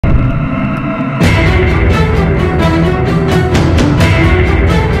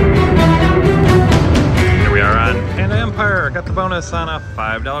bonus on a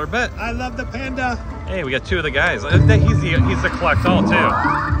 $5 bet. I love the Panda. Hey, we got two of the guys. He's the collect all too.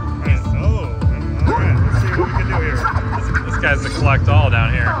 Alright, let's see what we can do here. This guy's the collect all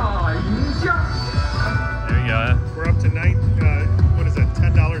down here. There you go. We're up to what is that,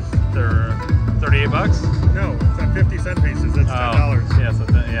 $10? They're 38 bucks? No, it's on 50-cent pieces, that's $10. Yeah, so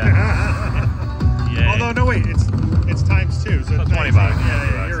yeah. Yeah. Although, no wait, it's times two, so it's 20 bucks.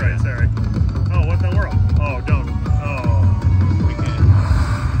 Yeah, you're right, sorry. Oh, what in the world? Oh, don't. Oh. We can.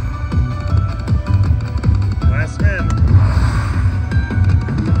 Last spin.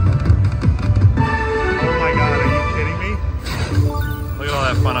 Oh my god, are you kidding me? Look at all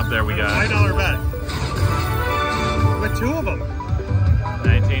that fun up there we got. $5 bet. With two of them.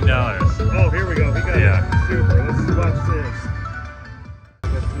 $19. Oh, here we go. We got super. Let's watch this.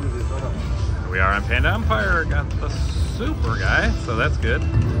 We are on Panda Empire. Got the super guy, so that's good.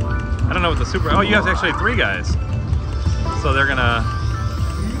 I don't know what the super. Oh, you have actually 3 guys. So they're gonna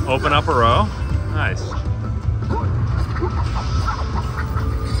open up a row. Nice.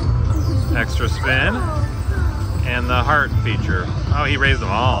 Extra spin and the heart feature. Oh, he raised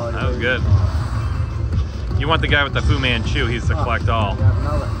them all. That was good. You want the guy with the Fu Manchu? He's the collect all.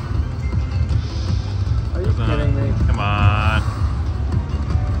 Are you kidding me? Come on.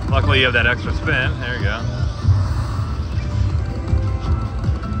 Luckily you have that extra spin. There you go.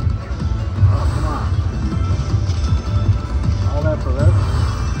 Oh, come on. All that for this?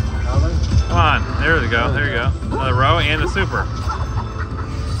 Another? Come on. There we go. There you go. Another row and the super.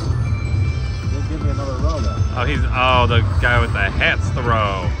 Just give me another row then. Oh, the guy with the hat's the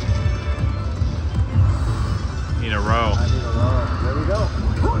row. Need a row. I need a row. There we go.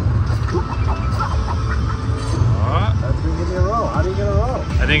 That's gonna give me a row. How do you get a row?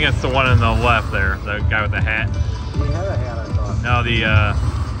 I think it's the one on the left there, the guy with the hat. He had a hat, I thought. No, the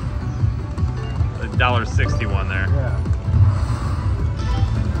 $1.60 one there. Yeah.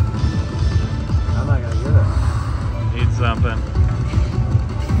 I'm not gonna get it. Need something.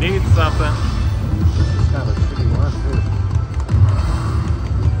 Need something. It's kind of a shitty one too.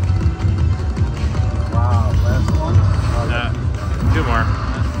 Wow, last one? Oh, 2 more.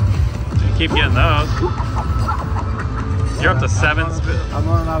 You keep getting those. You're up to 7 spins. I'm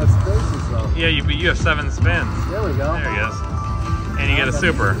running out of spaces though. Yeah, you have 7 spins. There we go. There he is. And you get a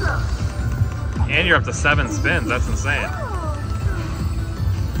super. And you're up to 7 spins. That's insane.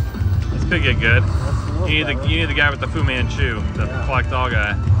 This could get good. You need the guy with the Fu Manchu, the collect all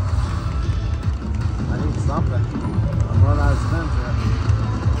guy. I need something. I'm running out of spins here.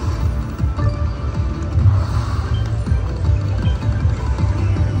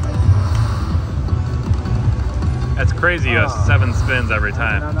 That's crazy. You have 7 spins every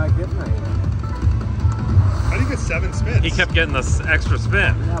time. I'm not getting anything. How do you get 7 spins? He kept getting this extra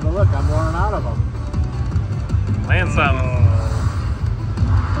spin. Yeah, but look, I'm running out of them. Land something.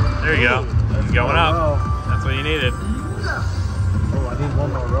 There you go. He's going up. Row. That's what you needed. Oh, I need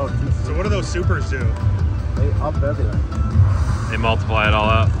one more row. So what do those supers do? They up everything. They multiply it all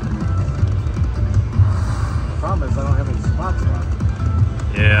up. The problem is I don't have any spots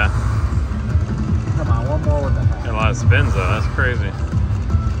left. Yeah. Come on, one more with the hat. Got a lot of spins though. That's crazy. Yeah,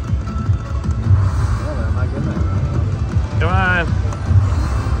 but I'm not getting it. Come on.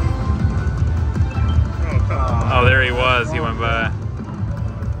 Oh, come on. Oh, there he was. He went by.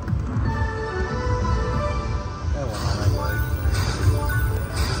 That went all that way.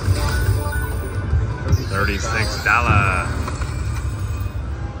 $36.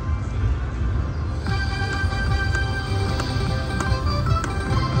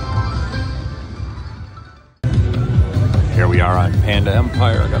 Here we are on Panda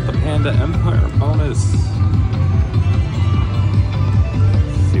Empire. I got the Panda Empire bonus.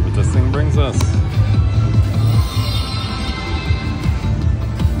 See what this thing brings us.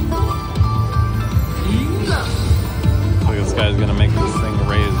 So this guy's gonna make this thing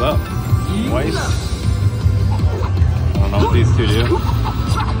raise up twice. I don't know what these two do.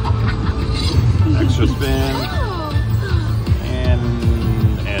 Extra spin and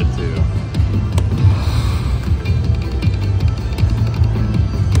add 2.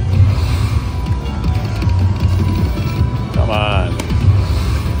 Come on.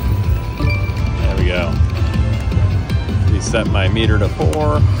 There we go. Reset my meter to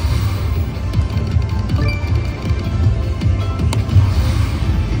 4.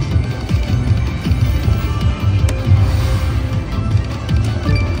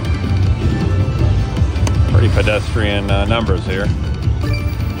 Pretty pedestrian numbers here.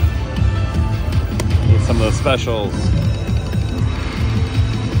 Need some of the specials.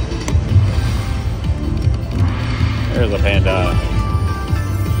 There's a Panda.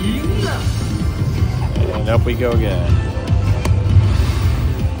 And up we go again.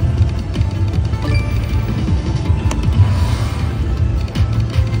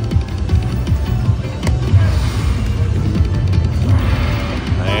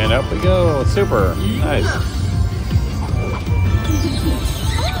 super. Nice.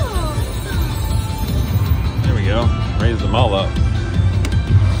 There we go. Raise them all up.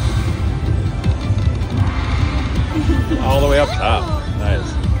 All the way up top. Nice.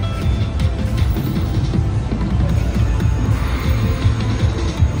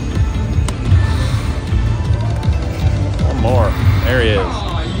 One more. There he is.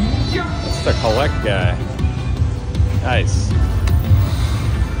 That's the collect guy. Nice.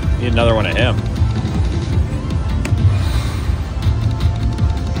 Need another one of him.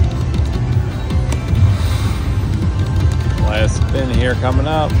 Last spin here coming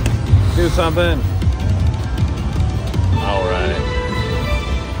up. Do something. All right.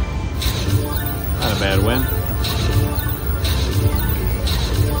 Not a bad win.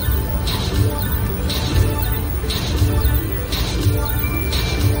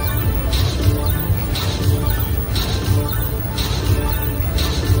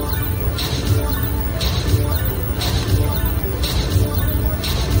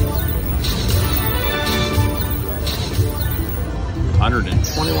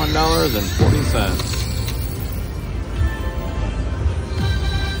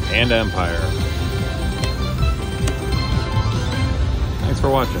 $121.40. And Empire. Thanks for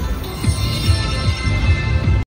watching.